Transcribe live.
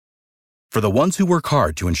For the ones who work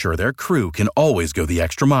hard to ensure their crew can always go the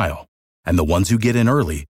extra mile, and the ones who get in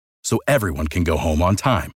early so everyone can go home on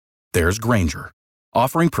time, there's Grainger,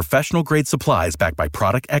 offering professional-grade supplies backed by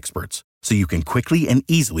product experts so you can quickly and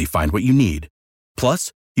easily find what you need.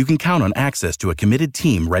 Plus, you can count on access to a committed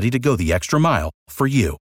team ready to go the extra mile for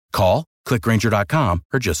you. Call, click Grainger.com,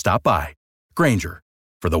 or just stop by. Grainger,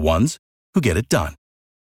 for the ones who get it done.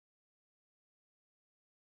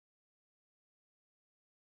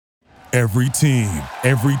 Every team,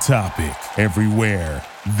 every topic, everywhere.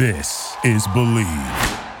 This is Believe.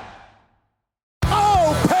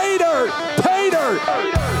 Oh, Pater!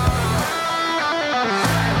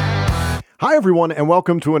 Hi, everyone, and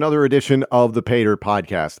welcome to another edition of the Pater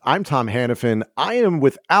Podcast. I'm Tom Hannafin. I am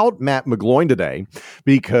without Matt McGloin today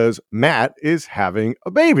because Matt is having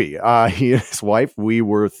a baby. He and his wife,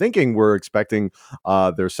 we're expecting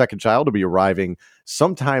their second child to be arriving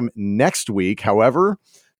sometime next week. However,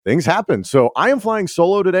 things happen. So I am flying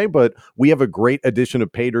solo today, but we have a great edition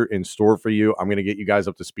of Pater in store for you. I'm going to get you guys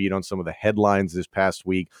up to speed on some of the headlines this past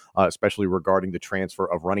week, especially regarding the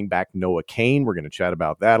transfer of running back Noah Cain. We're going to chat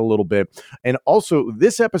about that a little bit. And also,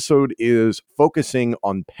 this episode is focusing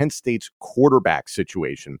on Penn State's quarterback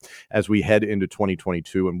situation as we head into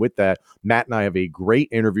 2022. And with that, Matt and I have a great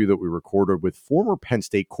interview that we recorded with former Penn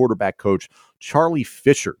State quarterback coach Charlie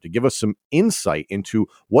Fisher to give us some insight into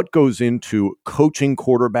what goes into coaching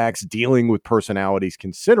quarterbacks, dealing with personalities,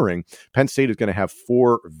 considering Penn State is going to have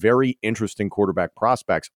four very interesting quarterback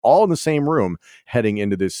prospects all in the same room heading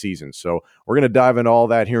into this season. So we're going to dive into all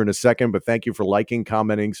that here in a second, but thank you for liking,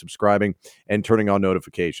 commenting, subscribing, and turning on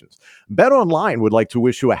notifications. BetOnline would like to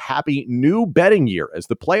wish you a happy new betting year as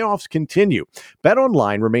the playoffs continue.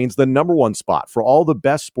 BetOnline remains the number one spot for all the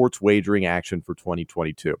best sports wagering action for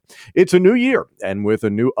 2022. It's a new year, and with a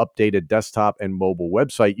new updated desktop and mobile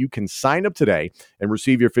website, you can sign up today and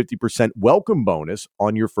receive your 50% welcome bonus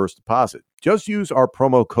on your first deposit. Just use our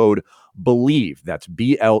promo code BELIEVE, that's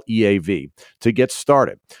BLEAV, to get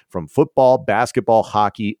started. From football, basketball,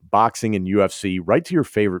 hockey, boxing, and UFC, right to your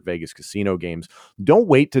favorite Vegas casino games. Don't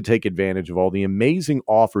wait to take advantage of all the amazing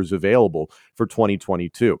offers available for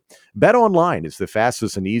 2022. BetOnline is the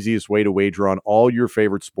fastest and easiest way to wager on all your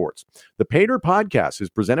favorite sports. The Pater Podcast is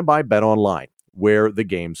presented by BetOnline, where the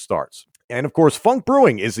game starts. And of course, Funk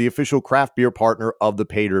Brewing is the official craft beer partner of the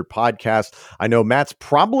Pater Podcast. I know Matt's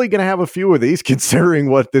probably going to have a few of these considering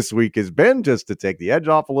what this week has been, just to take the edge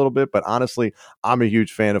off a little bit. But honestly, I'm a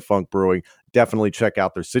huge fan of Funk Brewing. Definitely check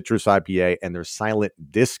out their Citrus IPA and their Silent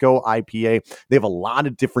Disco IPA. They have a lot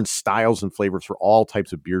of different styles and flavors for all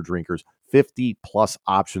types of beer drinkers. 50 plus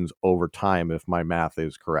options over time, if my math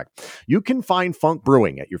is correct. You can find Funk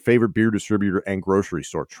Brewing at your favorite beer distributor and grocery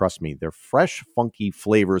store. Trust me, their fresh, funky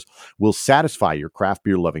flavors will satisfy your craft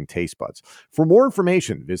beer loving taste buds. For more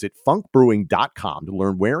information, visit funkbrewing.com to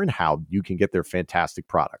learn where and how you can get their fantastic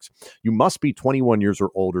products. You must be 21 years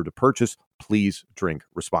or older to purchase. Please drink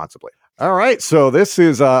responsibly. All right, so this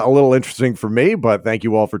is a little interesting for me, but thank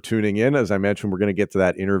you all for tuning in. As I mentioned, we're going to get to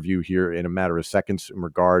that interview here in a matter of seconds in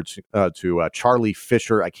regards to Charlie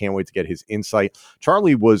Fisher. I can't wait to get his insight.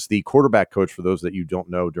 Charlie was the quarterback coach, for those that you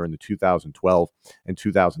don't know, during the 2012 and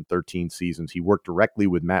 2013 seasons. He worked directly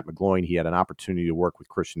with Matt McGloin. He had an opportunity to work with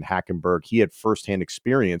Christian Hackenberg. He had firsthand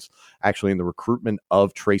experience actually in the recruitment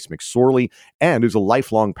of Trace McSorley and is a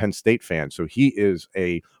lifelong Penn State fan. So he is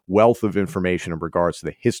a wealth of information in regards to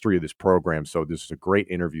the history of this program. So this is a great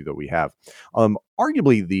interview that we have.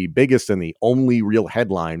 Arguably the biggest and the only real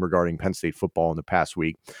headline regarding Penn State football in the past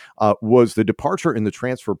week was the departure in the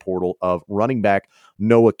transfer portal of running back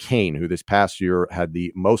Noah Cain, who this past year had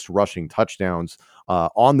the most rushing touchdowns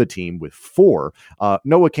on the team with 4.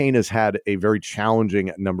 Noah Cain has had a very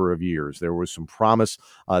challenging number of years. There was some promise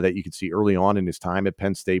that you could see early on in his time at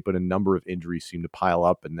Penn State, but a number of injuries seemed to pile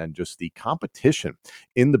up. And then just the competition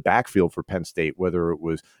in the backfield for Penn State, whether it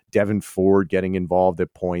was Devin Ford getting involved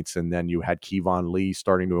at points, and then you had Kevon Lee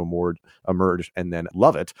starting to emerge, and then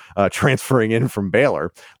Lovett transferring in from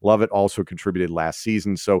Baylor. Lovett also contributed last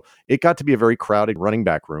season. So it got to be a very crowded running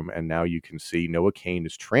back room, and now you can see Noah Cain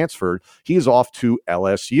is transferred. He is off to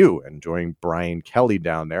LSU and joining Brian Kelly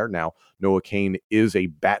down there. Now, Noah Cain is a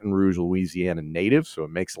Baton Rouge, Louisiana native, so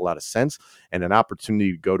it makes a lot of sense, and an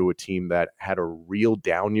opportunity to go to a team that had a real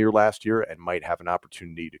down year last year and might have an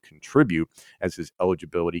opportunity to contribute as his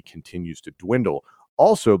eligibility continues to dwindle.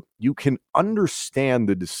 Also, you can understand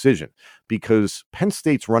the decision because Penn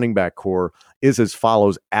State's running back core is as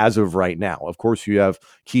follows as of right now. Of course, you have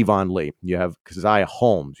Kevon Lee, you have Keziah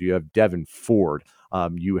Holmes, you have Devin Ford,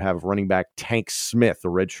 You have running back Tank Smith, a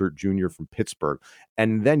redshirt junior from Pittsburgh.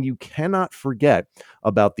 And then you cannot forget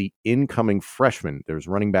about the incoming freshman. There's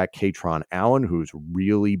running back Kaytron Allen, who's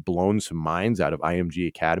really blown some minds out of IMG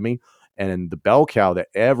Academy. And the bell cow that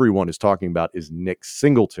everyone is talking about is Nick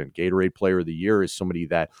Singleton. Gatorade Player of the Year is somebody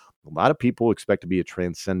that a lot of people expect to be a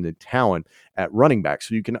transcendent talent at running back.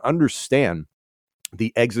 So you can understand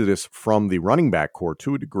the exodus from the running back core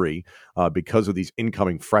to a degree because of these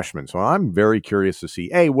incoming freshmen. So I'm very curious to see,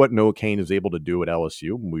 what Noah Cain is able to do at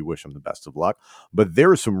LSU. We wish him the best of luck. But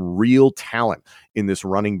there is some real talent in this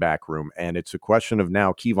running back room. And it's a question of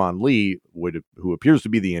now Kevon Lee, who appears to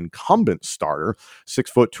be the incumbent starter,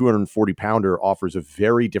 6 foot, 240 pounder, offers a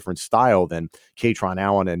very different style than Kaytron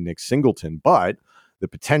Allen and Nick Singleton. But the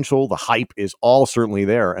potential, the hype is all certainly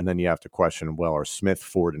there. And then you have to question, well, are Smith,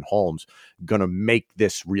 Ford, and Holmes going to make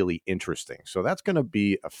this really interesting? So that's going to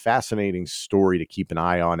be a fascinating story to keep an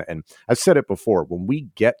eye on. And I've said it before, when we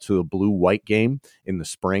get to the blue-white game in the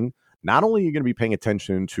spring, not only are you going to be paying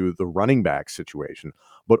attention to the running back situation,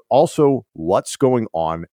 but also what's going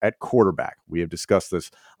on at quarterback. We have discussed this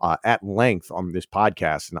at length on this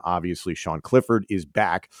podcast, and obviously Sean Clifford is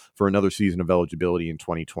back for another season of eligibility in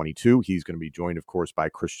 2022. He's going to be joined, of course, by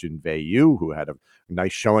Christian Veilleux, who had a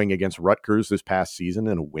nice showing against Rutgers this past season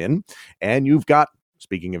and a win. And you've got,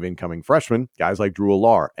 speaking of incoming freshmen, guys like Drew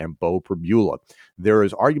Allar and Beau Pribula. There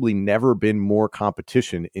has arguably never been more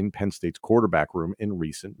competition in Penn State's quarterback room in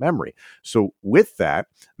recent memory. So with that,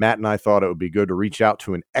 Matt and I thought it would be good to reach out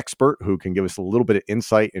to an expert who can give us a little bit of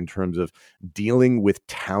insight in terms of dealing with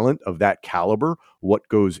talent of that caliber, what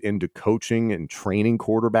goes into coaching and training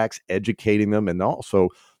quarterbacks, educating them, and also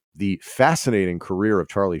the fascinating career of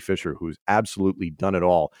Charlie Fisher, who's absolutely done it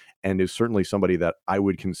all and is certainly somebody that I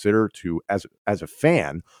would consider to, as a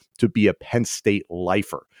fan, to be a Penn State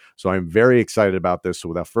lifer. So I'm very excited about this. So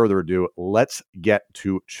without further ado, let's get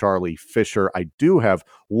to Charlie Fisher. I do have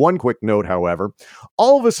one quick note, however.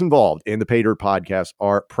 All of us involved in the Pay Dirt podcast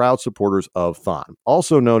are proud supporters of Thon,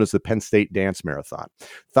 also known as the Penn State Dance Marathon.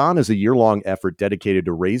 Thon is a year-long effort dedicated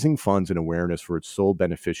to raising funds and awareness for its sole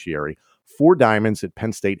beneficiary, 4 Diamonds at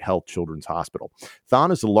Penn State Health Children's Hospital.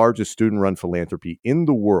 Thon is the largest student-run philanthropy in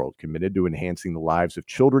the world, committed to enhancing the lives of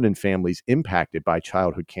children and families impacted by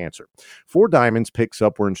childhood cancer. 4 Diamonds picks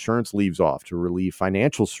up where insurance leaves off to relieve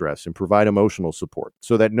financial stress and provide emotional support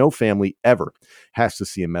so that no family ever has to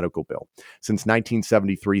see a medical bill. Since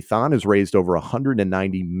 1973, Thon has raised over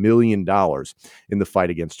 $190 million in the fight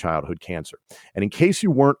against childhood cancer. And in case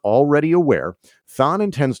you weren't already aware, Thon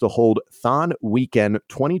intends to hold Thon Weekend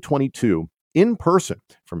 2022 in person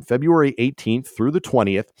from February 18th through the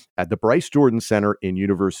 20th at the Bryce Jordan Center in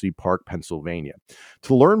University Park, Pennsylvania.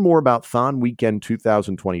 To learn more about Thon Weekend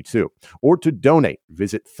 2022 or to donate,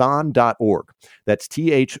 visit thon.org. That's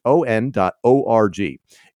THON.org.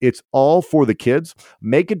 It's all for the kids.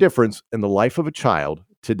 Make a difference in the life of a child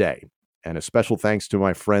today. And a special thanks to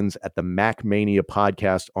my friends at the Mac Mania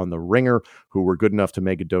podcast on The Ringer, who were good enough to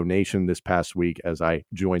make a donation this past week as I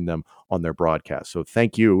joined them on their broadcast. So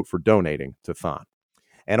thank you for donating to Thon.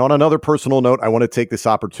 And on another personal note, I want to take this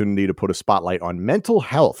opportunity to put a spotlight on mental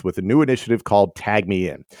health with a new initiative called Tag Me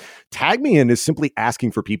In. Tag Me In is simply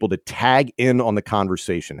asking for people to tag in on the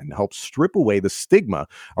conversation and help strip away the stigma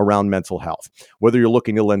around mental health. Whether you're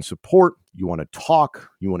looking to lend support, you want to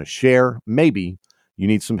talk, you want to share, maybe you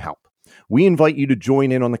need some help. We invite you to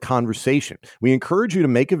join in on the conversation. We encourage you to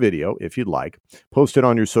make a video if you'd like, post it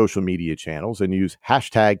on your social media channels, and use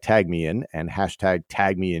hashtag TagMeIn and hashtag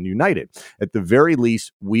TagMeInUnited. At the very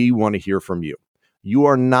least, we want to hear from you. You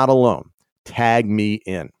are not alone. Tag me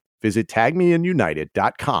in. Visit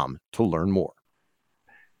tagmeinunited.com to learn more.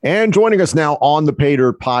 And joining us now on the Pay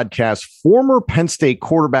Dirt podcast, former Penn State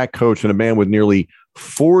quarterback coach and a man with nearly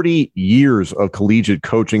 40 years of collegiate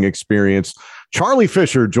coaching experience, Charlie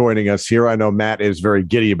Fisher, joining us here. I know Matt is very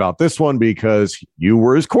giddy about this one because you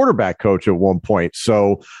were his quarterback coach at one point.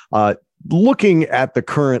 So looking at the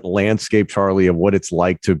current landscape, Charlie, of what it's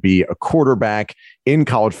like to be a quarterback in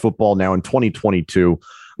college football now in 2022,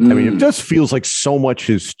 I mean, it just feels like so much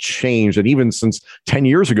has changed. And even since 10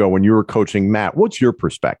 years ago when you were coaching Matt, what's your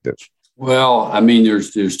perspective? Well, I mean,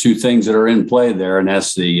 there's 2 things that are in play there, and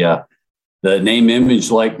that's the name, image,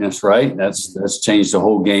 likeness, right? That's changed the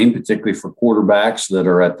whole game, particularly for quarterbacks that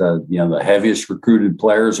are at the heaviest recruited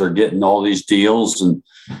players are getting all these deals.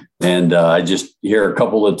 And I just hear a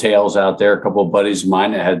couple of tales out there, a couple of buddies of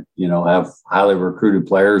mine that had, have highly recruited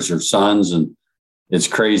players or sons, and it's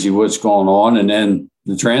crazy what's going on. And then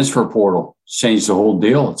the transfer portal changed the whole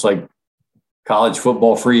deal. It's like college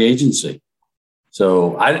football free agency.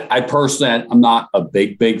 So I personally, I'm not a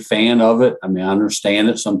big fan of it. I mean, I understand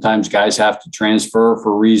it. Sometimes guys have to transfer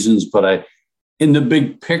for reasons, but in the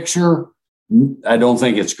big picture, I don't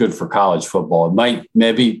think it's good for college football. It might,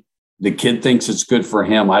 maybe the kid thinks it's good for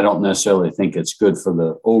him. I don't necessarily think it's good for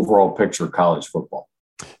the overall picture of college football.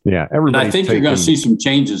 Yeah, and I think you're going to see some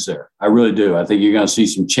changes there. I really do. I think you're going to see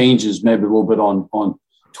some changes, maybe a little bit on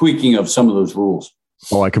tweaking of some of those rules.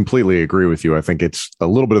 Oh, I completely agree with you. I think it's a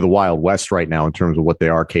little bit of the Wild West right now in terms of what they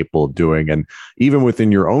are capable of doing. And even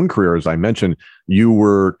within your own career, as I mentioned, you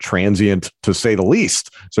were transient to say the least.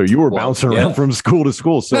 So you were bouncing around from school to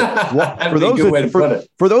school. So for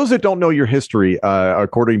those that don't know your history,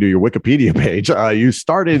 according to your Wikipedia page, you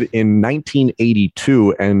started in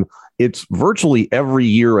 1982, and it's virtually every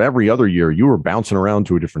year, every other year, you were bouncing around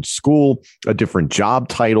to a different school, a different job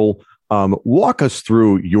title. Walk us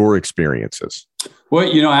through your experiences.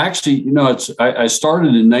 Well, actually, I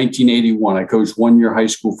started in 1981. I coached 1 year high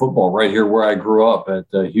school football right here where I grew up at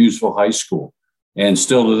Hughesville High School, and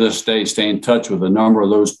still to this day stay in touch with a number of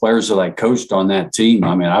those players that I coached on that team.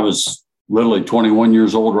 I mean, I was literally 21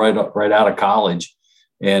 years old right out of college,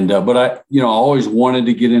 and but I always wanted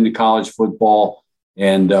to get into college football,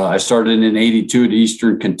 and I started in '82 at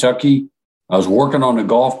Eastern Kentucky. I was working on a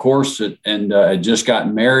golf course and I just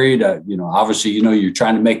got married. Obviously, you're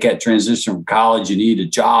trying to make that transition from college. You need a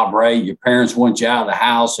job, right? Your parents want you out of the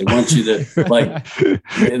house. They want you to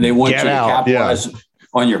they want you to capitalize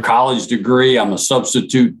on your college degree. I'm a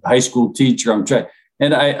substitute high school teacher.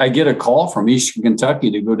 And I get a call from Eastern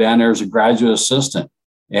Kentucky to go down there as a graduate assistant.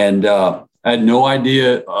 And I had no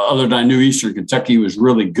idea, other than I knew Eastern Kentucky was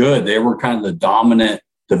really good. They were kind of the dominant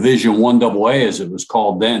Division I AA, as it was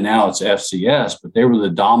called then. Now it's FCS, but they were the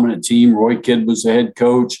dominant team. Roy Kidd was the head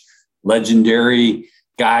coach, legendary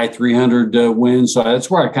guy, 300 wins. So that's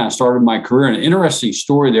where I kind of started my career. And an interesting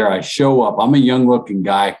story there. I show up. I'm a young looking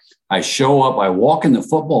guy. I show up. I walk in the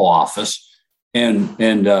football office, and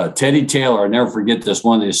Teddy Taylor, I never forget this,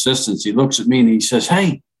 one of the assistants, he looks at me and he says,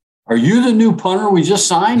 "Hey, are you the new punter we just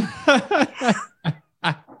signed?"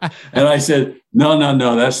 And I said, no,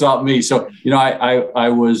 that's not me. So, I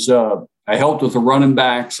helped with the running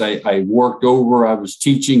backs. I worked over, I was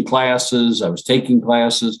teaching classes. I was taking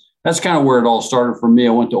classes. That's kind of where it all started for me.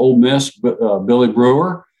 I went to Ole Miss, Billy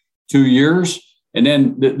Brewer, 2 years. And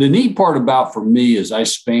then the neat part about for me is I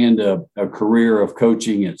spanned a career of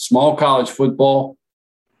coaching at small college football,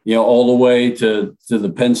 all the way to the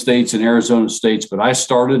Penn States and Arizona States. But I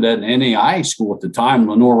started at an NAIA school at the time.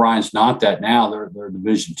 Lenore Ryan's not that now. They're a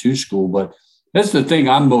Division II school. But that's the thing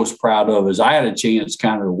I'm most proud of is I had a chance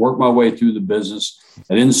kind of to work my way through the business.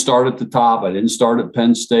 I didn't start at the top. I didn't start at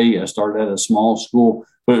Penn State. I started at a small school.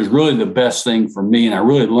 But it was really the best thing for me. And I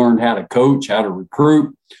really learned how to coach, how to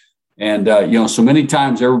recruit. And, so many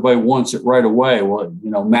times everybody wants it right away. Well,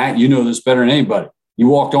 Matt, you know this better than anybody. You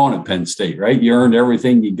walked on at Penn State, right? You earned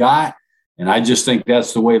everything you got. And I just think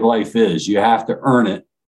that's the way life is. You have to earn it.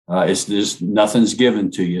 It's just nothing's given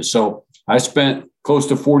to you. So I spent close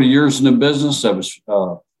to 40 years in the business. I was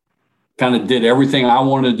kind of did everything I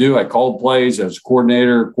wanted to do. I called plays. I was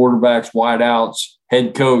coordinator, quarterbacks, wideouts,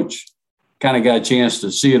 head coach. Kind of got a chance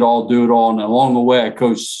to see it all, do it all. And along the way, I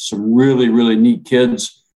coached some really, really neat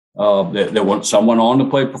kids some went on to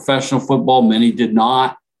play professional football. Many did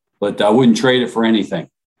not. But I wouldn't trade it for anything.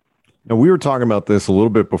 Now, we were talking about this a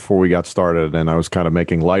little bit before we got started, and I was kind of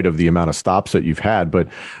making light of the amount of stops that you've had. But,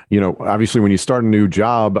 obviously when you start a new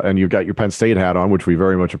job and you've got your Penn State hat on, which we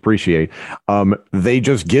very much appreciate, they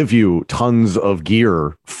just give you tons of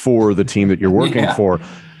gear for the team that you're working for.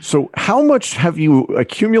 So how much have you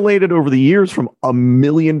accumulated over the years from a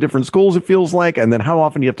million different schools, it feels like? And then how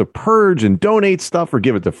often do you have to purge and donate stuff or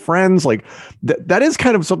give it to friends? Like that is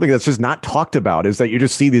kind of something that's just not talked about, is that you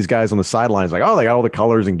just see these guys on the sidelines like, oh, they got all the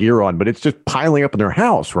colors and gear on, but it's just piling up in their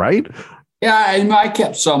house, right? Yeah, I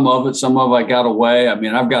kept some of it. Some of it I got away. I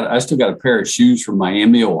mean, I still got a pair of shoes from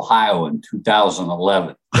Miami, Ohio in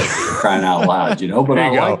 2011. Crying out loud, but I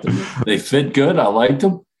liked them. They fit good. I liked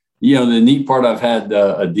them. The neat part, I've had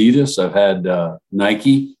Adidas, I've had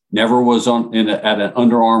Nike. Never was at an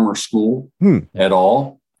Under Armour school at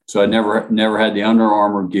all, so I never had the Under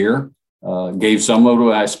Armour gear. Gave some of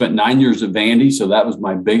it. I spent 9 years at Vandy, so that was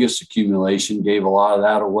my biggest accumulation. Gave a lot of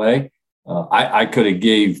that away. I could have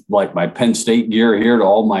gave like my Penn State gear here to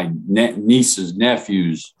all my nieces,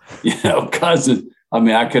 nephews, cousins. I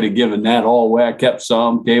mean, I could have given that all away. I kept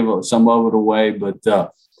some, gave some of it away,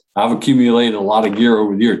 but. I've accumulated a lot of gear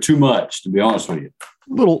over the year, too much, to be honest with you.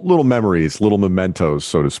 Little memories, little mementos,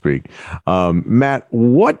 so to speak. Matt,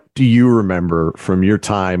 what do you remember from your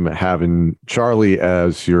time having Charlie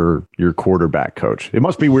as your quarterback coach? It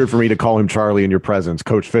must be weird for me to call him Charlie in your presence.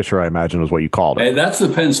 Coach Fisher, I imagine, was what you called him. Hey, that's the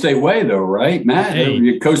Penn State way, though, right, Matt?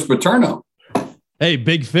 Hey. Coach Paterno. Hey,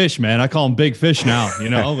 Big Fish, man. I call him Big Fish now,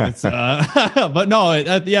 it's, but no,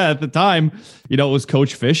 at the time, it was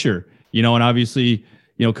Coach Fisher, and obviously,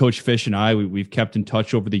 Coach Fish and we've kept in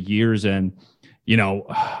touch over the years. And,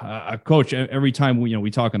 Coach, every time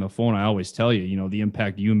we talk on the phone, I always tell you, the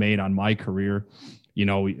impact you made on my career.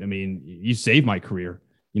 You saved my career.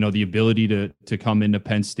 The ability to come into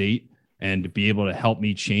Penn State and to be able to help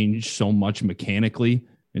me change so much mechanically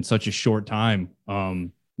in such a short time.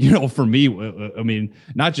 For me,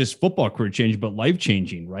 not just football career change, but life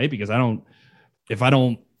changing, right? Because if I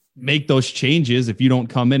don't make those changes, if you don't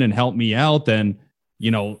come in and help me out, then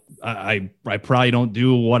I probably don't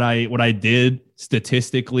do what I did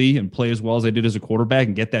statistically and play as well as I did as a quarterback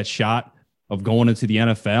and get that shot of going into the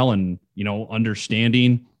NFL and,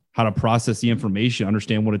 understanding how to process the information,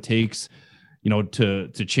 understand what it takes,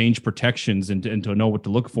 to change protections and to know what to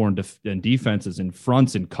look for in defenses and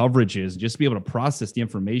fronts and coverages, and just be able to process the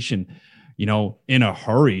information, in a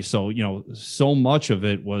hurry. So, so much of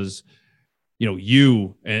it was,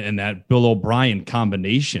 you and that Bill O'Brien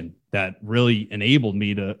combination that really enabled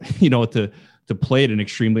me to, to play at an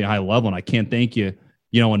extremely high level. And I can't thank you,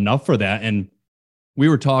 enough for that. And we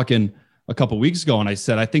were talking a couple of weeks ago, and I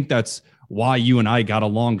said, I think that's why you and I got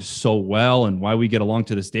along so well and why we get along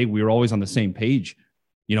to this day. We were always on the same page,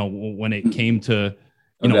 when it came to,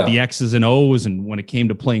 the X's and O's, and when it came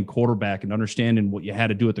to playing quarterback and understanding what you had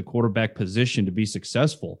to do at the quarterback position to be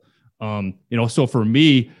successful. So for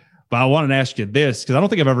me, but I want to ask you this, because I don't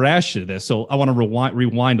think I've ever asked you this. So I want to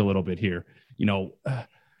rewind a little bit here.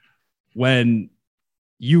 When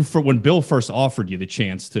Bill first offered you the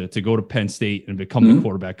chance to go to Penn State and become the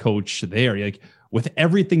quarterback coach there, like with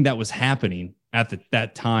everything that was happening at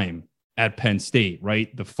that time at Penn State,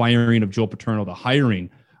 right? The firing of Joe Paterno, the hiring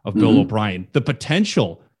of Bill O'Brien, the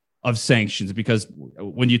potential of sanctions, because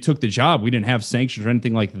when you took the job, we didn't have sanctions or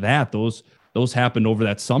anything like that. Those happened over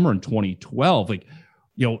that summer in 2012. Like,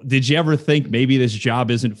 did you ever think maybe this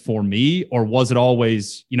job isn't for me? Or was it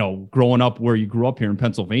always, growing up where you grew up here in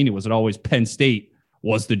Pennsylvania, was it always Penn State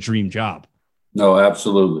was the dream job? No,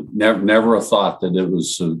 absolutely. Never a thought that it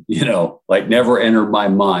was, never entered my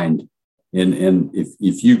mind. And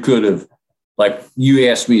if you could have, like you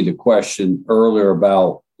asked me the question earlier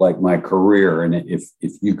about like my career. And if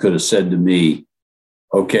you could have said to me,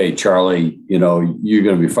 okay, Charlie, you're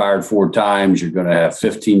going to be fired 4 times. You're going to have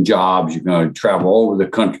 15 jobs. You're going to travel all over the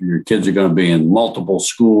country. Your kids are going to be in multiple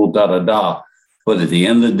schools, But at the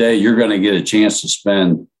end of the day, you're going to get a chance to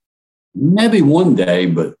spend maybe one day,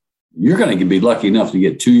 but you're going to be lucky enough to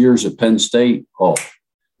get 2 years at Penn State. Oh,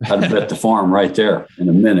 I'd bet the farm right there in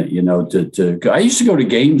a minute, I used to go to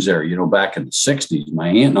games there, back in the 60s. My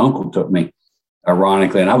aunt and uncle took me,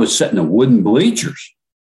 ironically, and I was sitting in wooden bleachers.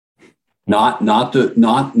 Not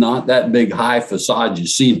that big high facade you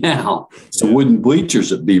see now. It's the wooden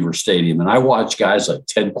bleachers at Beaver Stadium. And I watched guys like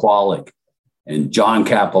Ted Kwolek and John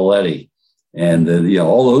Capoletti and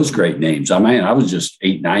all those great names. I mean, I was just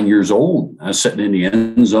 8, 9 years old. I was sitting in the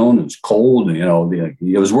end zone. It was cold. And,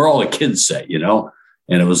 it was where all the kids sat,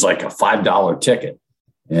 and it was like a $5 ticket.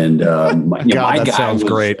 And my guy sounds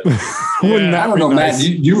great. I don't know, nice?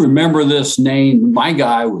 Matt, you remember this name? My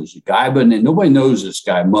guy was a guy, but nobody knows this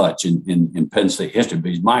guy much in Penn State history,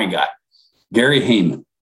 but he's my guy, Gary Heyman.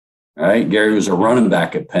 All right. Gary was a running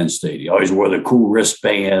back at Penn State. He always wore the cool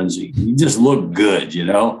wristbands. He just looked good,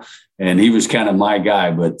 and he was kind of my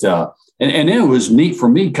guy. But and it was neat for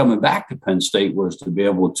me coming back to Penn State was to be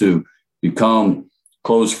able to become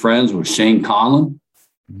close friends with Shane Conlon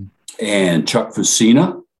and Chuck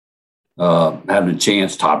Facina. Having a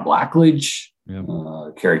chance, Todd Blackledge,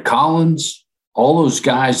 Kerry Collins, all those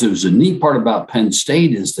guys. It was a neat part about Penn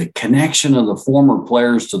State is the connection of the former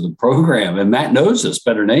players to the program. And Matt knows this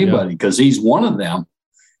better than anybody because he's one of them,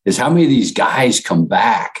 is how many of these guys come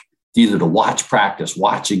back either to watch practice,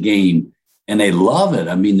 watch a game, and they love it.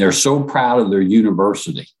 I mean, they're so proud of their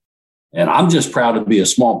university. And I'm just proud to be a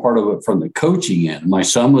small part of it from the coaching end. My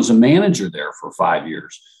son was a manager there for 5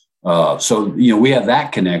 years. So, we have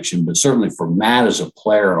that connection, but certainly for Matt as a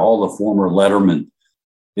player and all the former Letterman,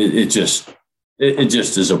 it just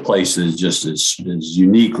is a place that is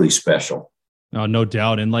uniquely special. No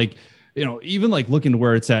doubt. And even looking to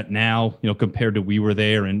where it's at now, compared to we were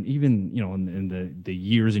there and even, in the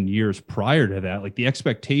years and years prior to that, like the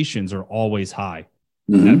expectations are always high,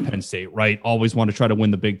 at Penn State, right? Always want to try to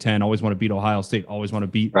win the Big Ten, always want to beat Ohio State, always want to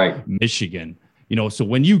beat Michigan. So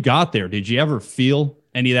when you got there, did you ever feel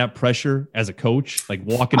any of that pressure as a coach, like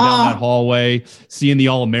walking down that hallway, seeing the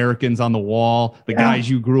All-Americans on the wall, the guys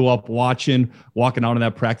you grew up watching, walking out on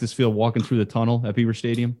that practice field, walking through the tunnel at Beaver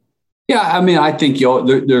Stadium? Yeah, I mean, I think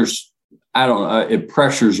there's, I don't know if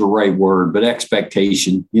pressure's the right word, but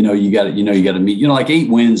expectation. You got to meet. Like 8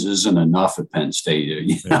 wins isn't enough at Penn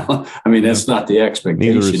State. I mean, that's not the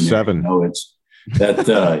expectation. Neither is 7. It's that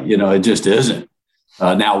it just isn't.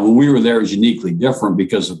 Now, when we were there, it was uniquely different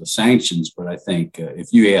because of the sanctions. But I think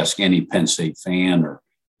if you ask any Penn State fan or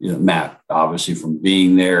Matt, obviously from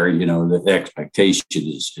being there, the expectation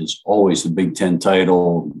is always the Big Ten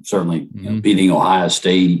title. Certainly beating Ohio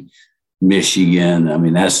State, Michigan. I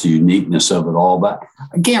mean, that's the uniqueness of it all. But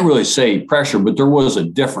I can't really say pressure, but there was a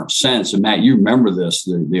different sense. And Matt, you remember this,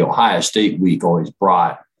 the Ohio State week always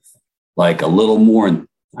brought like a little more,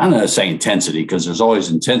 I don't know, say intensity, because there's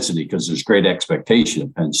always intensity because there's great expectation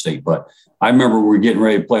at Penn State. But I remember we were getting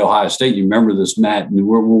ready to play Ohio State. You remember this, Matt, and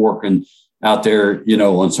we're working out there,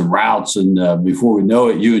 on some routes. And before we know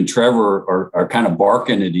it, you and Trevor are kind of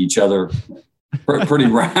barking at each other pretty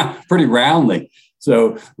roundly.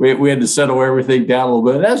 So we had to settle everything down a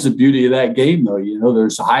little bit. That's the beauty of that game, though.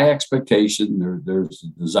 There's a high expectation. There's a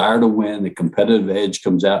desire to win. The competitive edge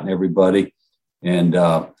comes out in everybody. And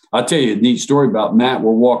I'll tell you a neat story about Matt.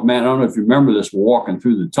 Matt, I don't know if you remember this. We're walking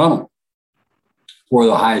through the tunnel for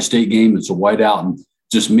the Ohio State game. It's a whiteout, and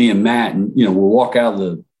just me and Matt. And we'll walk out of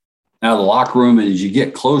the locker room, and as you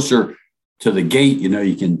get closer to the gate,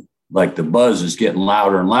 you can. Like the buzz is getting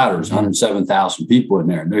louder and louder. There's 107,000 people in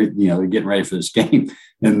there. And they're getting ready for this game.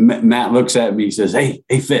 And Matt looks at me. He says, "Hey,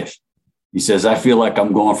 Fish." He says, "I feel like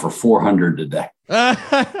I'm going for 400 today."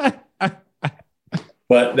 But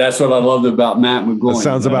that's what I loved about Matt McGloin. That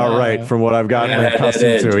sounds about right from what I've gotten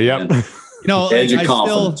accustomed to. Yep. Edge of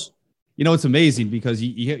confidence. It's amazing because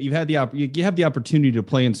you have the opportunity to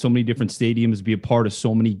play in so many different stadiums, be a part of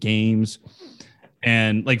so many games.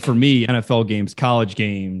 And like for me, NFL games, college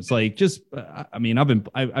games, like just, I mean,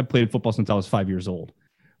 I played football since I was 5 years old,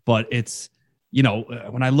 but it's,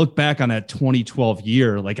 when I look back on that 2012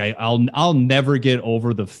 year, like I'll never get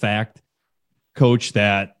over the fact, Coach,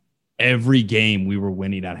 that every game we were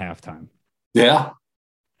winning at halftime. Yeah.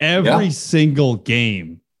 Every single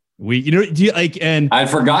game and I'd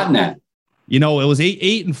forgotten that, it was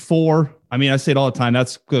 8-4. I mean, I say it all the time.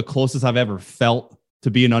 That's the closest I've ever felt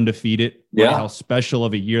to being undefeated. Yeah. Right, how special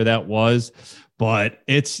of a year that was. But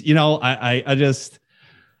it's, I just,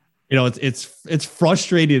 it's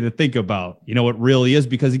frustrating to think about, it really is,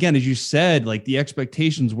 because again, as you said, like the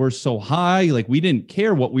expectations were so high, like we didn't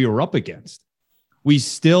care what we were up against. We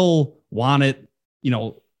still wanted,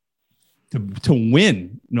 to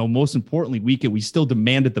win, most importantly, we still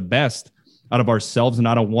demanded the best out of ourselves and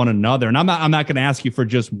out of one another. And I'm not going to ask you for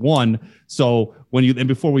just one. So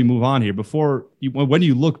before we move on here, when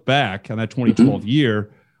you look back on that 2012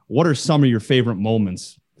 year, what are some of your favorite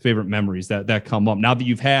moments, favorite memories that come up now that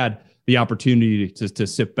you've had the opportunity to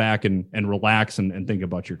sit back and relax and think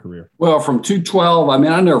about your career? Well, from 2012, I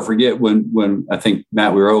mean, I'll never forget when I think,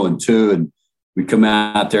 Matt, we were 0-2 and we come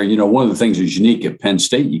out there, one of the things that's unique at Penn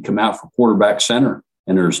State, you come out for quarterback center,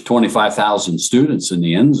 and there's 25,000 students in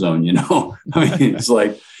the end zone, I mean, it's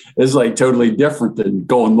like totally different than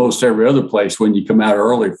going most every other place when you come out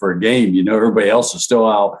early for a game. Everybody else is still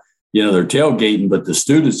out, they're tailgating, but the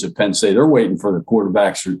students at Penn State, they're waiting for the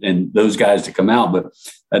quarterbacks and those guys to come out. But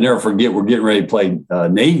I never forget, we're getting ready to play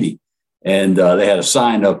Navy, and they had a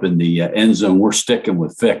sign up in the end zone, "We're sticking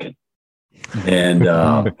with Ficken." And,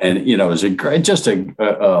 it was I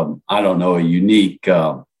don't know, a unique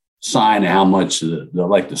sign of how much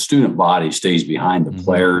the student body stays behind the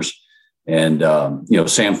players. And,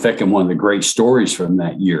 Sam Ficken, one of the great stories from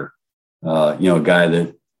that year, a guy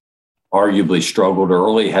that arguably struggled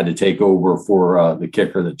early, had to take over for the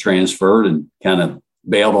kicker that transferred and kind of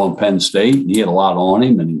bailed on Penn State. And he had a lot on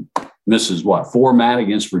him, and he misses 4, Matt,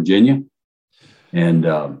 against Virginia. And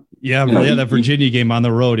that Virginia game on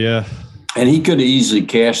the road. Yeah. And he could have easily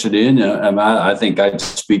cashed it in. I think I'd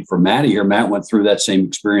speak for Matty here. Matt went through that same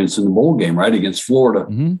experience in the bowl game, right, against Florida.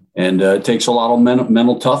 Mm-hmm. And it takes a lot of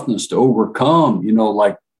mental toughness to overcome,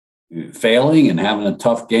 like failing and having a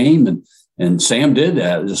tough game. And Sam did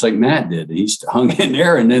that, just like Matt did. He hung in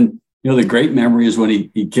there. And then, the great memory is when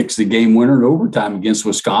he kicks the game winner in overtime against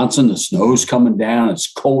Wisconsin. The snow's coming down. It's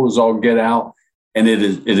cold as all get out. And it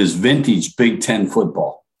is vintage Big Ten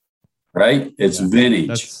football, right? It's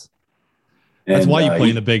vintage. That's why you play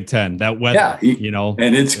in the Big Ten. That weather,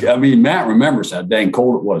 And it's, I mean, Matt remembers how dang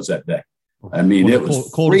cold it was that day. I mean, it was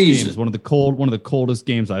coldest freezing. games, one of the coldest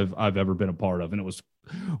games I've ever been a part of, and it was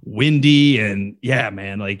windy and yeah,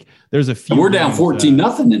 man. Like there's a few. And we're down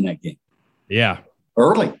 14-0 in that game. Yeah,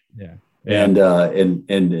 early. Yeah. And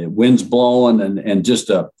the wind's blowing and just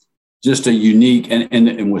a unique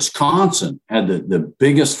and Wisconsin had the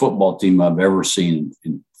biggest football team I've ever seen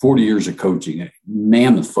in 40 years of coaching. A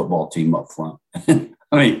mammoth football team up front.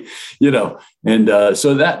 I mean,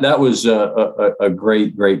 so that was a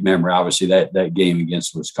great memory. Obviously, that game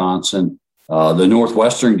against Wisconsin, the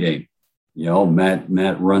Northwestern game.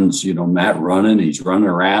 Matt runs. Matt running. He's running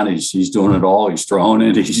around. He's doing it all. He's throwing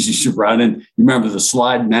it. He's running. You remember the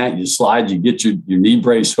slide, Matt? You slide. You get your knee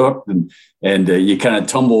brace hooked, and you kind of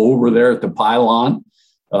tumble over there at the pylon,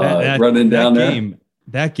 running down there.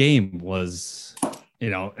 That game was,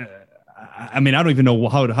 I mean, I don't even know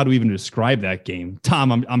how to even describe that game.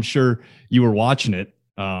 Tom, I'm sure you were watching it,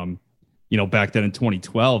 back then in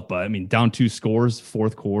 2012. But I mean, down 2 scores,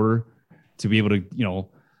 fourth quarter, to be able to,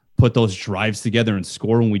 put those drives together and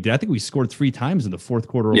score when we did. I think we scored 3 times in the fourth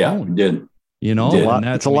quarter alone. Yeah, we did.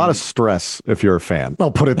 It's a lot of stress if you're a fan.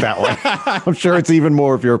 I'll put it that way. I'm sure it's even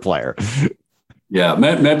more if you're a player. Yeah,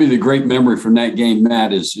 maybe the great memory from that game,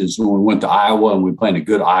 Matt, is when we went to Iowa and we played a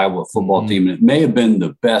good Iowa football team. And it may have been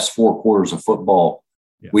the best 4 quarters of football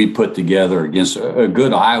we put together against a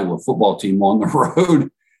good Iowa football team on the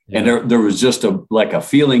road. Yeah. And there was just a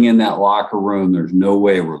feeling in that locker room. There's no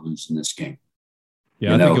way we're losing this game.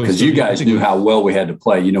 Yeah, because you guys knew how well we had to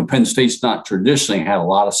play. Penn State's not traditionally had a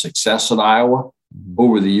lot of success at Iowa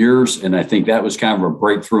over the years. And I think that was kind of a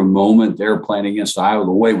breakthrough moment there playing against Iowa,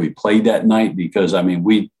 the way we played that night, because, I mean,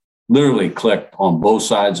 we literally clicked on both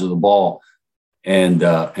sides of the ball and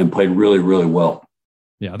played really, really well.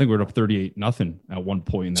 Yeah, I think we're up 38-0 at one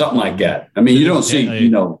point. Something like that. I mean, you don't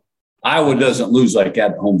see, Iowa doesn't lose like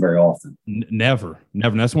that at home very often. Never.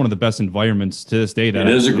 That's one of the best environments to this day. It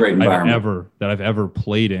is a great environment I've ever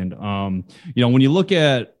played in. When you look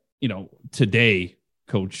at, today,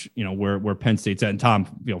 Coach, where Penn State's at, and Tom,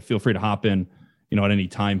 feel free to hop in, at any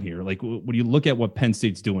time here. Like when you look at what Penn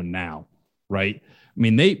State's doing now, right? I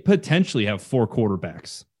mean, they potentially have 4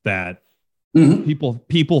 quarterbacks that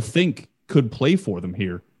people think could play for them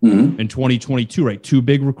here in 2022, right? 2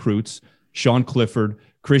 big recruits, Sean Clifford,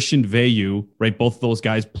 Christian Veilleux, right? Both of those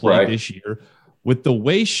guys played this year. With the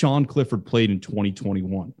way Sean Clifford played in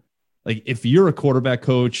 2021, like if you're a quarterback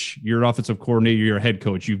coach, you're an offensive coordinator, you're a head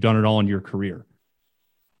coach, you've done it all in your career.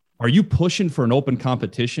 Are you pushing for an open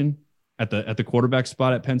competition at the quarterback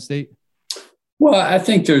spot at Penn State? Well, I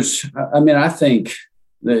think there's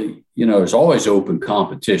always open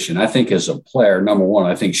competition. I think as a player, number one,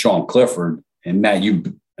 I think Sean Clifford and Matt,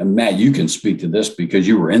 you can speak to this because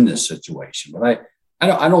you were in this situation, but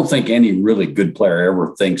I don't think any really good player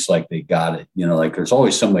ever thinks like they got it. Like there's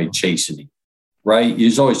always somebody chasing him, right?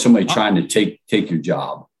 There's always somebody trying to take your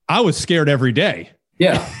job. I was scared every day.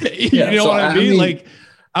 Yeah. You know what I mean? Like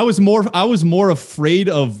I was more afraid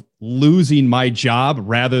of losing my job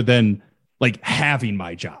rather than like having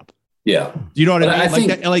my job. Yeah. Do you know what I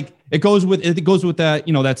mean? It goes with that,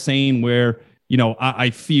 that saying where, I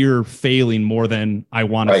fear failing more than I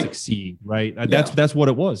want to succeed. Right. That's what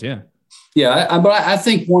it was. Yeah. Yeah, but I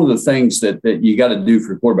think one of the things that you got to do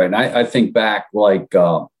for quarterback, and I think back like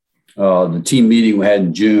the team meeting we had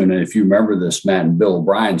in June, and if you remember this, Matt, and Bill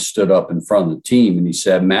O'Brien stood up in front of the team and he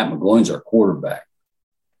said, Matt McGloin's our quarterback.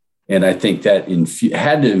 And I think that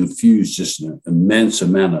had to infuse just an immense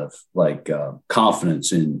amount of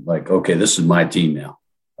confidence in okay, this is my team now.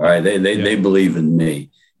 All right, they believe in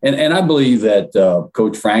me. And I believe that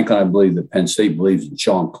Coach Franklin, I believe that Penn State believes in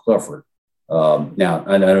Sean Clifford. Now,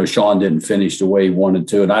 I know Sean didn't finish the way he wanted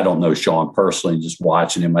to, and I don't know Sean personally, just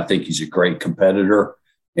watching him. I think he's a great competitor,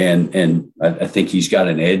 and I think he's got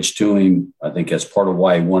an edge to him. I think that's part of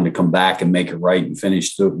why he wanted to come back and make it right and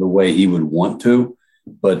finish the way he would want to.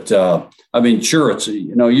 But, I mean, sure, it's,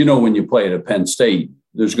 when you play at Penn State,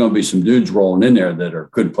 there's going to be some dudes rolling in there that are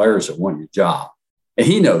good players that want your job. And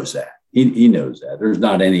he knows that. He knows that. There's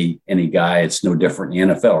not any guy. It's no different in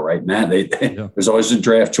the NFL, right, Matt? There's always a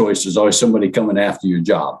draft choice. There's always somebody coming after your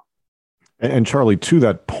job. And Charlie, to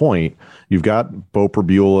that point, you've got Beau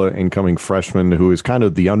Pribula, incoming freshman, who is kind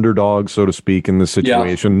of the underdog, so to speak, in this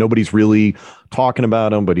situation. Yeah. Nobody's really talking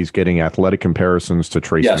about him, but he's getting athletic comparisons to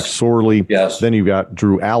Trace McSorley. Yes. Then you've got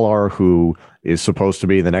Drew Allar, who is supposed to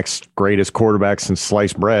be the next greatest quarterback since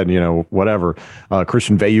sliced bread, whatever.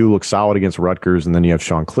 Christian Veilleux looks solid against Rutgers, and then you have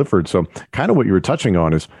Sean Clifford. So kind of what you were touching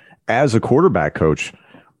on is, as a quarterback coach,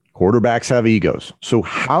 quarterbacks have egos. So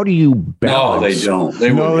how do you balance? No, they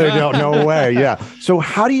don't. They don't. No way. Yeah. So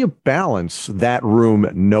how do you balance that room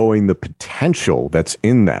knowing the potential that's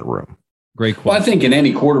in that room? Great question. Well, I think in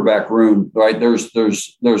any quarterback room, right, there's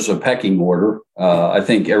a pecking order. I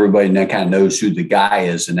think everybody kind of knows who the guy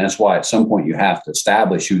is, and that's why at some point you have to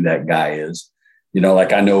establish who that guy is.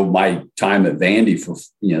 Like I know my time at Vandy for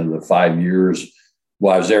the 5 years.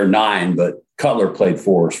 Well, I was there 9, but Cutler played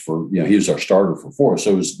for us for he was our starter for 4.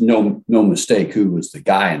 So it was no mistake who was the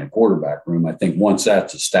guy in the quarterback room. I think once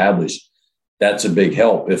that's established, that's a big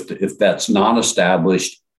help. If that's not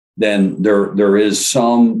established, then there is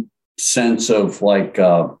some sense of like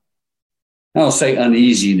I don't say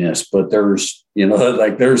uneasiness, but there's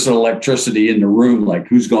there's an electricity in the room, like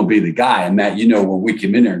who's going to be the guy. And Matt, when we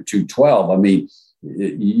came in there in 212, I mean,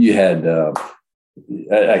 you had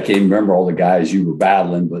I can't remember all the guys you were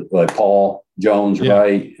battling, but like Paul Jones,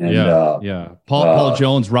 right? And Paul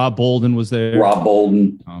Jones, Rob Bolden was there. Rob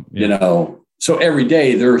Bolden, So every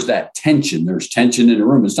day there's that tension. There's tension in the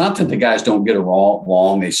room. It's not that the guys don't get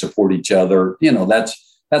along; they support each other.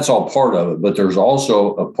 That's all part of it. But there's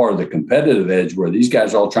also a part of the competitive edge where these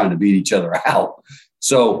guys are all trying to beat each other out.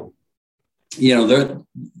 So,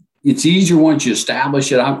 it's easier once you establish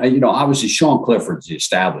it. Obviously Sean Clifford's the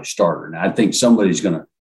established starter. And I think somebody's going to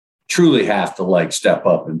truly have to step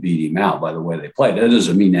up and beat him out by the way they play. That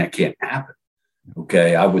doesn't mean that can't happen.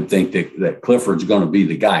 Okay. I would think that Clifford's going to be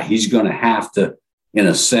the guy. He's going to have to, in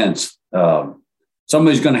a sense,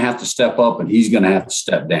 somebody's going to have to step up and he's going to have to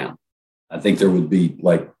step down. I think there would be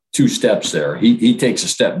 2 steps there. He takes a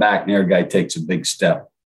step back and the other guy takes a big step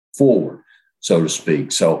forward, so to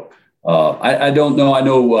speak. So I don't know. I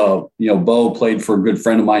know, Bo played for a good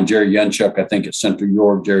friend of mine, Jerry Yunchuk, I think at Central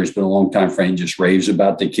York. Jerry's been a long time friend, just raves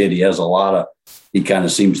about the kid. He kind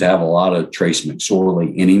of seems to have a lot of Trace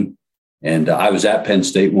McSorley in him. And I was at Penn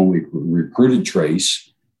State when we recruited Trace.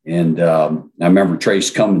 And I remember Trace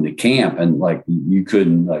coming to camp and you could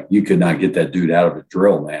not get that dude out of a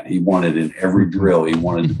drill, man. He wanted in every drill. He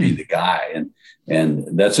wanted to be the guy.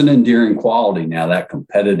 And that's an endearing quality now, that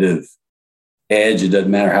competitive edge. It doesn't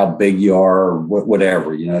matter how big you are or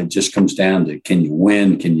whatever, it just comes down to, can you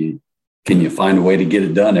win? Can you find a way to get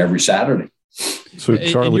it done every Saturday? So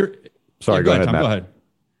Charlie, sorry, go ahead, Tom, Matt. go ahead.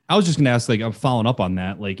 I was just going to ask, I'm following up on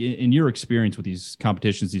that. In your experience with these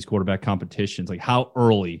competitions, these quarterback competitions, how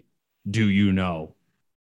early do you know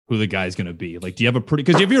who the guy's going to be? Do you have a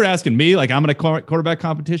because if you're asking me, I'm in a quarterback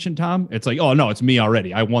competition, Tom, it's oh no, it's me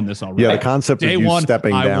already. I won this already. Yeah. The concept of you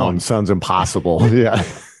stepping down sounds impossible. Yeah.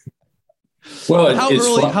 Well,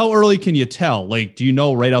 how early can you tell? Do you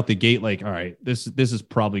know right out the gate, all right, this is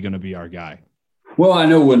probably going to be our guy? Well, I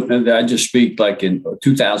know when I just speak in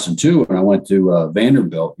 2002 when I went to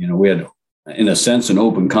Vanderbilt, we had, in a sense, an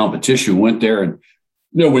open competition. Went there and,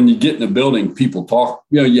 when you get in the building, people talk,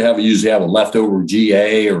 you usually have a leftover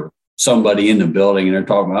GA or somebody in the building and they're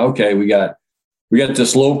talking about, okay, we got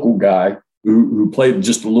this local guy who played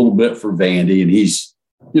just a little bit for Vandy and he's,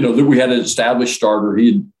 we had an established starter.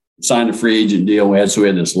 He had signed a free agent deal. We had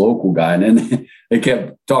this local guy. And then they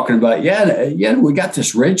kept talking about, we got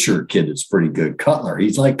this redshirt kid that's pretty good, Cutler.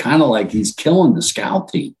 He's he's killing the scout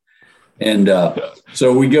team. And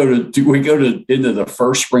so we go into the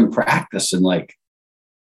first spring practice and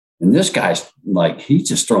this guy's he's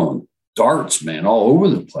just throwing darts, man, all over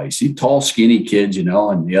the place. He's tall, skinny kid,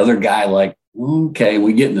 and the other guy okay,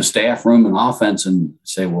 we get in the staff room and offense and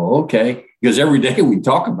say, well, okay, because every day we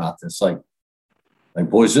talk about this,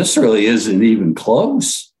 boys, this really isn't even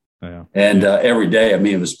close. Yeah. And every day,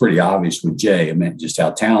 it was pretty obvious with Jay. Just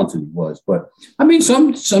how talented he was. But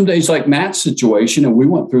some days like Matt's situation, and we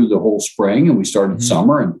went through the whole spring and we started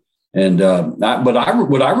summer. But what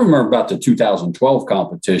I remember about the 2012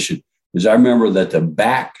 competition is I remember that the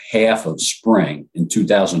back half of spring in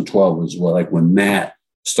 2012 was when Matt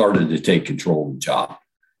started to take control of the job.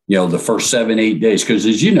 The first 7-8 days, because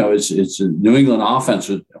as you know, it's a New England offense.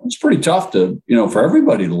 It's pretty tough to, for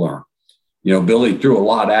everybody to learn. Billy threw a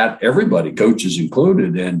lot at everybody, coaches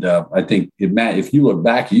included. And I think, Matt, if you look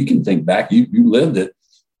back, you can think back, you lived it.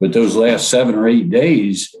 But those last 7 or 8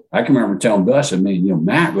 days, I can remember telling Gus,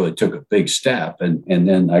 Matt really took a big step. And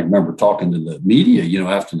then I remember talking to the media,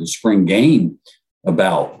 after the spring game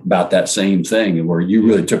about that same thing and where you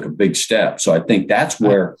really took a big step. So I think that's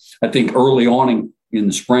where I think early on in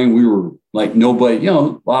the spring, we were nobody, a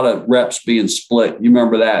lot of reps being split. You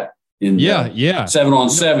remember that?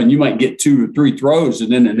 7-on-7, you might get 2 or 3 throws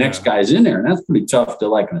and then the next guy's in there. And that's pretty tough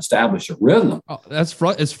to establish a rhythm. Oh,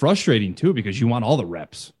 it's frustrating too, because you want all the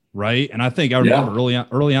reps, right? And I think I remember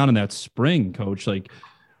early on in that spring, coach,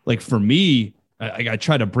 for me, I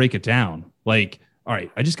try to break it down. All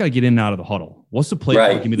right, I just got to get in and out of the huddle. What's the play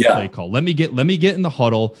call? Give me the play call. Let me get in the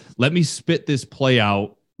huddle. Let me spit this play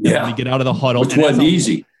out. Let me get out of the huddle.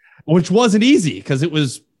 Which wasn't easy because it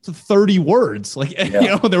was 30 words. Like,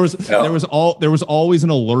 there was always an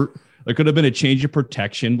alert. There could have been a change of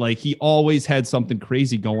protection. Like, he always had something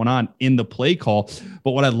crazy going on in the play call.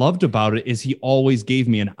 But what I loved about it is he always gave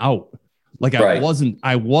me an out. Like, I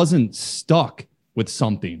wasn't stuck with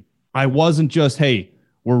something. I wasn't just, hey,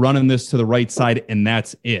 we're running this to the right side and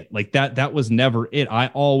that's it. Like that was never it. I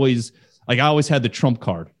always had the trump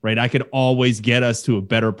card, right? I could always get us to a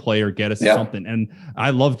better play or get us to something. And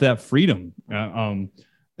I loved that freedom. But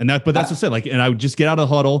that's what I said. Like, and I would just get out of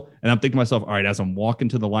the huddle and I'm thinking to myself, all right, as I'm walking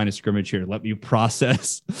to the line of scrimmage here, let me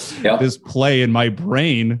process this play in my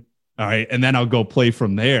brain. All right. And then I'll go play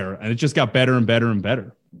from there. And it just got better and better and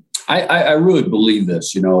better. I really believe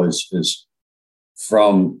this, is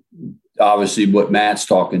from obviously what Matt's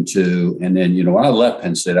talking to. And then, when I left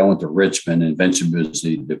Penn State, I went to Richmond and eventually was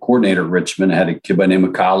the coordinator at Richmond. I had a kid by the name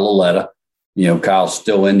of Kyle Laletta. Kyle's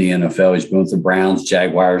still in the NFL. He's been with the Browns,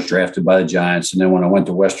 Jaguars, drafted by the Giants. And then when I went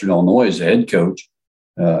to Western Illinois as a head coach,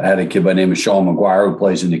 I had a kid by the name of Sean McGuire who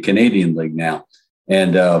plays in the Canadian League now.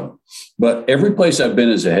 And but every place I've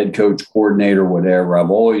been as a head coach, coordinator, whatever,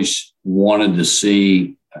 I've always wanted to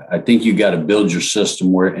see. I think you got to build your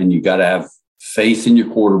system and you got to have faith in your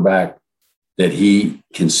quarterback that he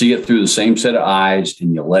can see it through the same set of eyes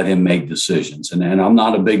and you let him make decisions. And I'm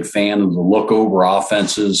not a big fan of the look over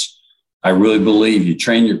offenses. I really believe you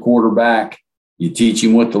train your quarterback, you teach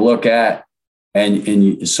him what to look at.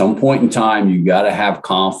 And at some point in time, you got to have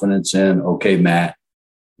confidence in, okay, Matt,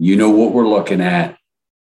 you know what we're looking at.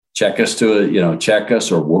 Check us,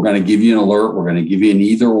 or we're going to give you an alert. We're going to give you an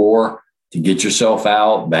either or to get yourself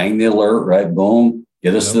out, bang the alert, right? Boom,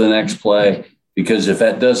 get us to the next play. Because if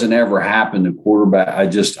that doesn't ever happen, the quarterback,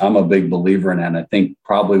 I'm a big believer in that. And I think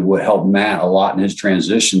probably what helped Matt a lot in his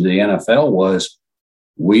transition to the NFL was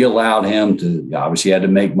we allowed him to, obviously had to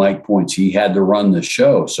make Mike points. He had to run the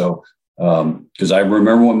show. So, because I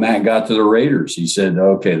remember when Matt got to the Raiders, he said,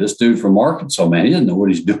 okay, this dude from Arkansas, man, he doesn't know what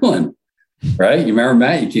he's doing. Right. You remember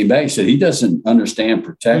Matt, you came back, he said he doesn't understand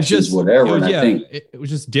protections, whatever. And I think it was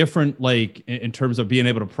just different, like in terms of being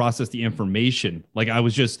able to process the information. Like I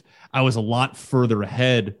was a lot further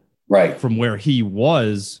ahead from where he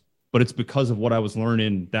was, but it's because of what I was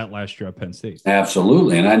learning that last year at Penn State.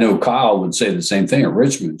 Absolutely. And I know Kyle would say the same thing at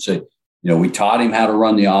Richmond. Say, we taught him how to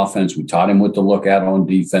run the offense. We taught him what to look at on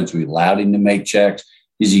defense. We allowed him to make checks.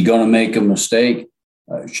 Is he going to make a mistake?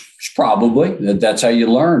 Probably. That's how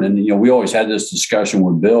you learn. And, we always had this discussion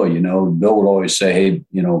with Bill. Bill would always say, hey,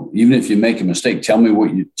 even if you make a mistake, tell me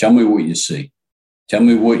what you see. Tell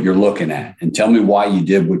me what you're looking at and tell me why you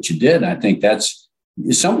did what you did. And I think that's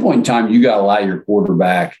at some point in time, you got to allow your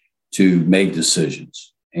quarterback to make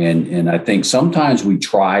decisions. And I think sometimes we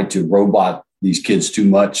try to robot these kids too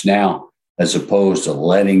much now, as opposed to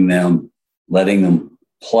letting them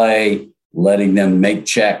play, letting them make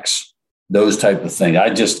checks. Those type of things.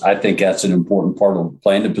 I think that's an important part of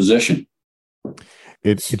playing the position.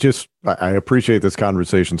 I appreciate this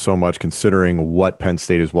conversation so much, considering what Penn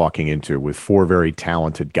State is walking into with 4 very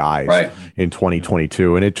talented guys in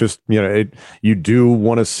 2022. And it just, you do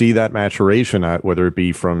want to see that maturation, whether it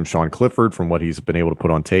be from Sean Clifford, from what he's been able to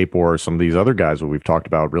put on tape, or some of these other guys that we've talked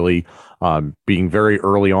about really being very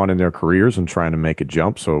early on in their careers and trying to make a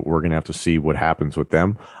jump. So we're going to have to see what happens with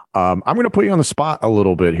them. I'm going to put you on the spot a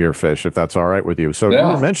little bit here, Fish, if that's all right with you. So you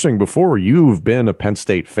were mentioning before you've been a Penn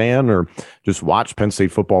State fan or just watched Penn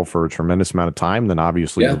State football for a tremendous amount of time. Then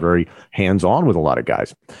obviously you're very hands-on with a lot of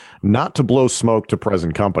guys. Not to blow smoke to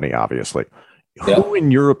present company, obviously. Who,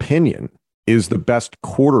 in your opinion, is the best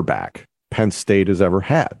quarterback Penn State has ever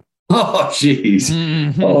had? Oh, geez.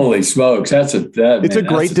 Mm-hmm. Holy smokes. It's a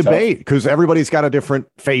great debate because everybody's got a different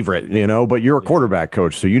favorite, but you're a quarterback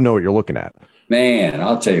coach, so you know what you're looking at. Man,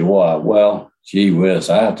 I'll tell you what. Well, gee whiz,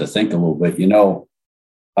 I have to think a little bit.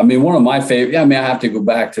 One of my favorite. I have to go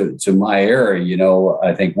back to my era.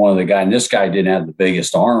 I think one of the guys. And this guy didn't have the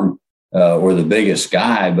biggest arm or the biggest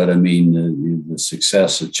guy, but the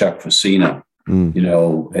success of Chuck Facina. And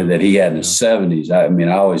that he had in the 70s.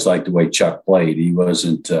 I always liked the way Chuck played. He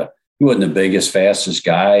wasn't the biggest, fastest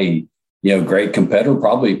guy. Great competitor,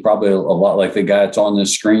 probably a lot like the guy that's on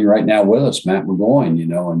this screen right now with us, Matt McGloin,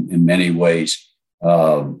 in many ways.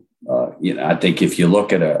 I think if you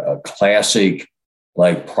look at a classic,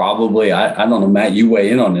 like probably, I don't know, Matt, you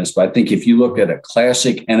weigh in on this, but I think if you look at a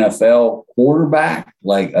classic NFL quarterback,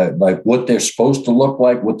 like what they're supposed to look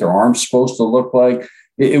like, what their arm's supposed to look like,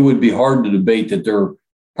 it would be hard to debate that there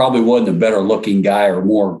probably wasn't a better looking guy or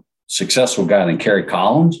more successful guy than Kerry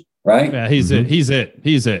Collins, right? Yeah, he's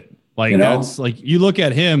it. Like that's like you look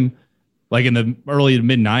at him like in the early to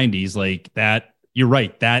mid 90s, like that you're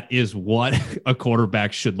right. That is what a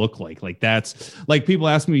quarterback should look like. Like that's like people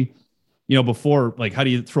ask me, before, like, how do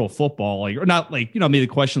you throw a football? Like, or not like, maybe the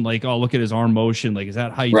question like, oh, look at his arm motion. Like, is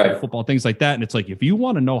that how you throw a football? Things like that. And it's like, if you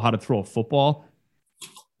want to know how to throw a football,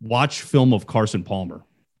 watch film of Carson Palmer.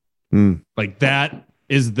 Like that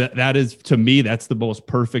is to me, that's the most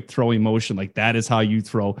perfect throwing motion. Like that is how you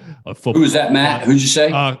throw a football. Who is that, Matt? Who'd you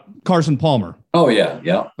say? Carson Palmer. Oh yeah.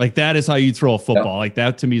 Yeah. Like that is how you throw a football. Like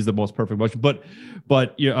that to me is the most perfect motion. But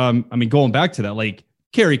I mean, going back to that, like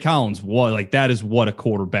Kerry Collins was like, that is what a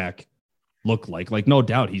quarterback looked like. Like, no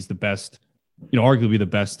doubt he's the best, arguably the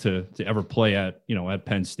best to ever play at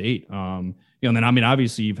Penn State. And then, I mean,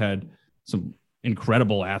 obviously you've had some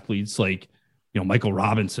incredible athletes like, Michael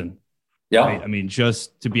Robinson. Yeah. Right? I mean,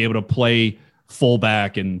 just to be able to play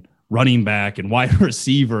fullback and running back and wide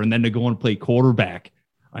receiver, and then to go and play quarterback.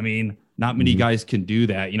 I mean, not many guys can do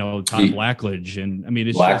that, Todd Blackledge. And I mean,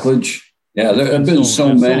 it's Blackledge. Yeah. There have been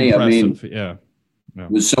so many, I mean, yeah.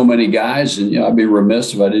 With so many guys, and I'd be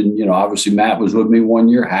remiss if I didn't. Obviously Matt was with me 1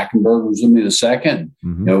 year. Hackenberg was with me the second.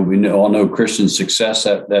 We all know Christian's success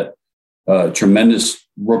that tremendous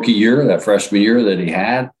rookie year, that freshman year that he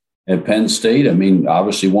had at Penn State. I mean,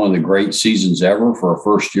 obviously one of the great seasons ever for a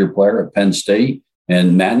first year player at Penn State.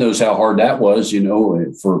 And Matt knows how hard that was.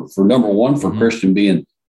 For number one, for Christian being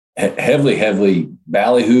heavily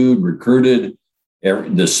ballyhooed, recruited,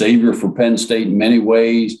 the savior for Penn State in many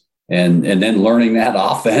ways. And then learning that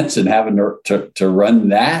offense and having to run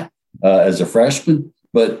that as a freshman.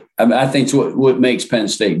 But I mean, I think what makes Penn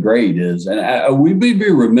State great is, and we'd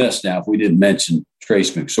be remiss now if we didn't mention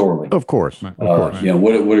Trace McSorley. Of course.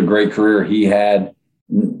 What a great career he had.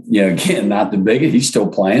 Again, not the biggest. He's still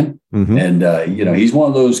playing. And, he's one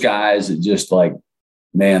of those guys that just like,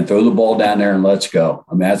 man, throw the ball down there and let's go.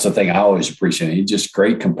 I mean, that's the thing I always appreciate. He's just a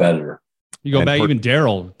great competitor. You go back, even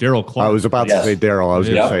Daryl Clark. I was about to say Daryl. I was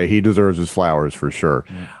going to say he deserves his flowers for sure.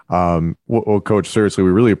 Well, Coach, seriously, we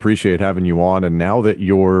really appreciate having you on. And now that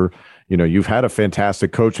you've had a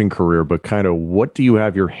fantastic coaching career, but kind of what do you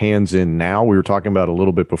have your hands in now? We were talking about a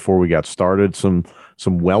little bit before we got started. Some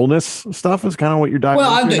wellness stuff is kind of what you're diving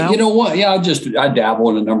into now? You know what? Yeah, I dabble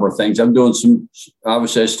in a number of things. I'm doing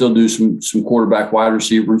obviously I still do some quarterback wide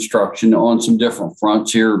receiver instruction on some different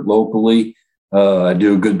fronts here locally. I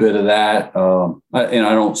do a good bit of that. And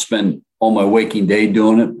I don't spend all my waking day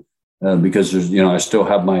doing it because I still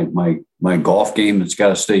have my golf game that's got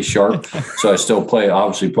to stay sharp. So I still play a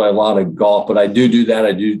lot of golf, but I do that.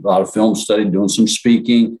 I do a lot of film study, doing some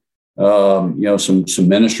speaking, some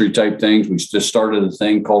ministry type things. We just started a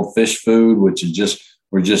thing called Fish Food, which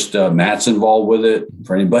is Matt's involved with it.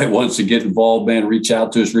 For anybody who wants to get involved, man, reach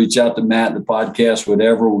out to us, reach out to Matt, the podcast,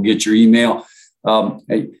 whatever. We'll get your email.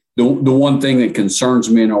 The one thing that concerns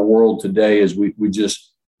me in our world today is we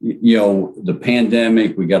just, the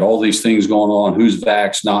pandemic, we got all these things going on, who's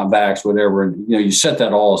vaxxed, not vaxxed, whatever. And, you set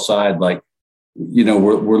that all aside. Like,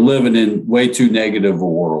 we're living in way too negative a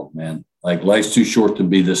world, man. Like life's too short to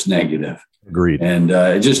be this negative. Agreed. And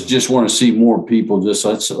I just want to see more people. Just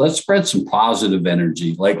let's spread some positive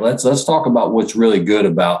energy. Like let's talk about what's really good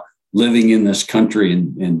about living in this country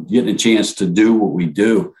and getting a chance to do what we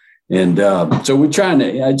do. And so we're trying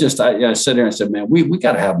to. I sat there and I said, man, we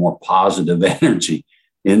got to have more positive energy.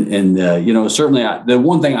 And certainly the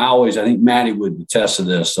one thing I think Maddie would attest to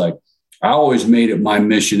this. Like I always made it my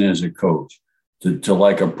mission as a coach to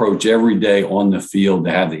like approach every day on the field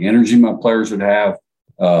to have the energy my players would have.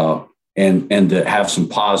 And to have some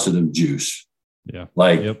positive juice. Yeah.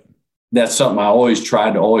 That's something I always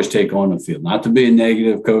tried to take on the field, not to be a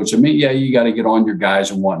negative coach. I mean, yeah, you got to get on your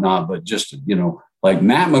guys and whatnot, but just, like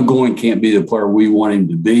Matt McGloin can't be the player we want him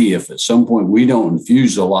to be if at some point we don't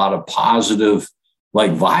infuse a lot of positive,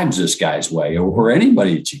 like vibes this guy's way or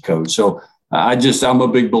anybody that you coach. So I'm a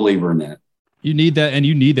big believer in that. You need that, and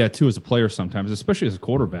you need that too as a player sometimes, especially as a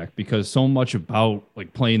quarterback, because so much about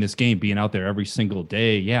like playing this game, being out there every single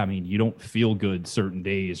day. Yeah, I mean, you don't feel good certain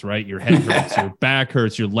days, right? Your head hurts, your back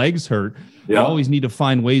hurts, your legs hurt. Yeah. You always need to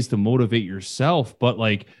find ways to motivate yourself, but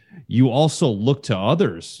like you also look to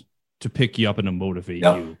others to pick you up and to motivate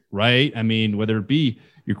you, right? I mean, whether it be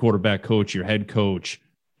your quarterback coach, your head coach,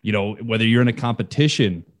 whether you're in a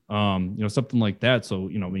competition. Something like that. So,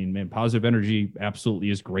 man, positive energy absolutely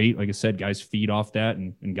is great. Like I said, guys feed off that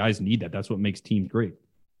and guys need that. That's what makes teams great.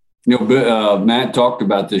 Matt talked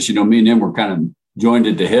about this, me and him were kind of joined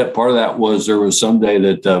at the hip. Part of that was there was some day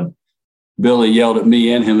that Billy yelled at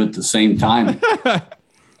me and him at the same time.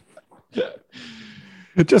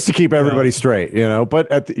 Just to keep everybody straight,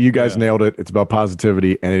 but you guys nailed it. It's about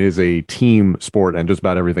positivity, and it is a team sport, and just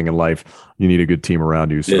about everything in life, you need a good team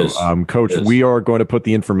around you. So, Coach, we are going to put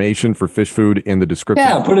the information for Fish Food in the description.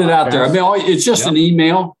 Yeah, put it out there. I mean, it's just an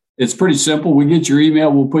email. It's pretty simple. We get your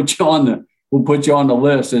email. We'll put you on the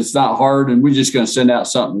list. It's not hard, and we're just going to send out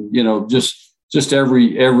something, just every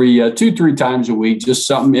 2-3 times a week, just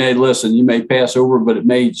something. Hey, listen, you may pass over, but it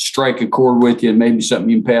may strike a chord with you, and maybe something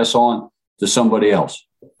you can pass on to somebody else.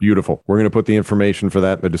 Beautiful. We're going to put the information for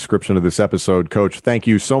that in the description of this episode. Coach, thank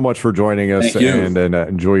you so much for joining us, and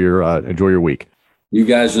enjoy your week. You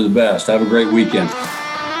guys are the best. Have a great weekend.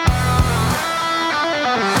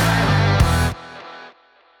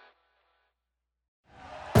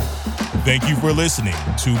 Thank you for listening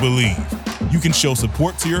to Believe. You can show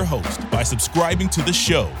support to your host by subscribing to the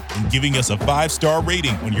show and giving us a 5-star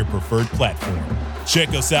rating on your preferred platform. Check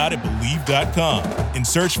us out at Believe.com and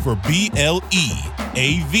search for BLEAV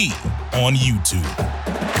on YouTube.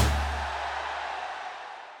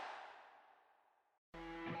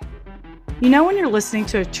 You know when you're listening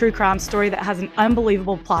to a true crime story that has an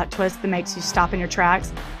unbelievable plot twist that makes you stop in your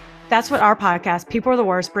tracks? That's what our podcast, People Are the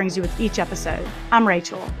Worst, brings you with each episode. I'm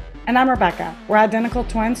Rachel. And I'm Rebecca. We're identical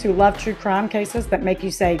twins who love true crime cases that make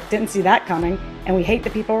you say, didn't see that coming, and we hate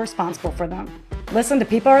the people responsible for them. Listen to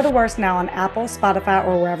People Are the Worst now on Apple, Spotify,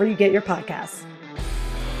 or wherever you get your podcasts.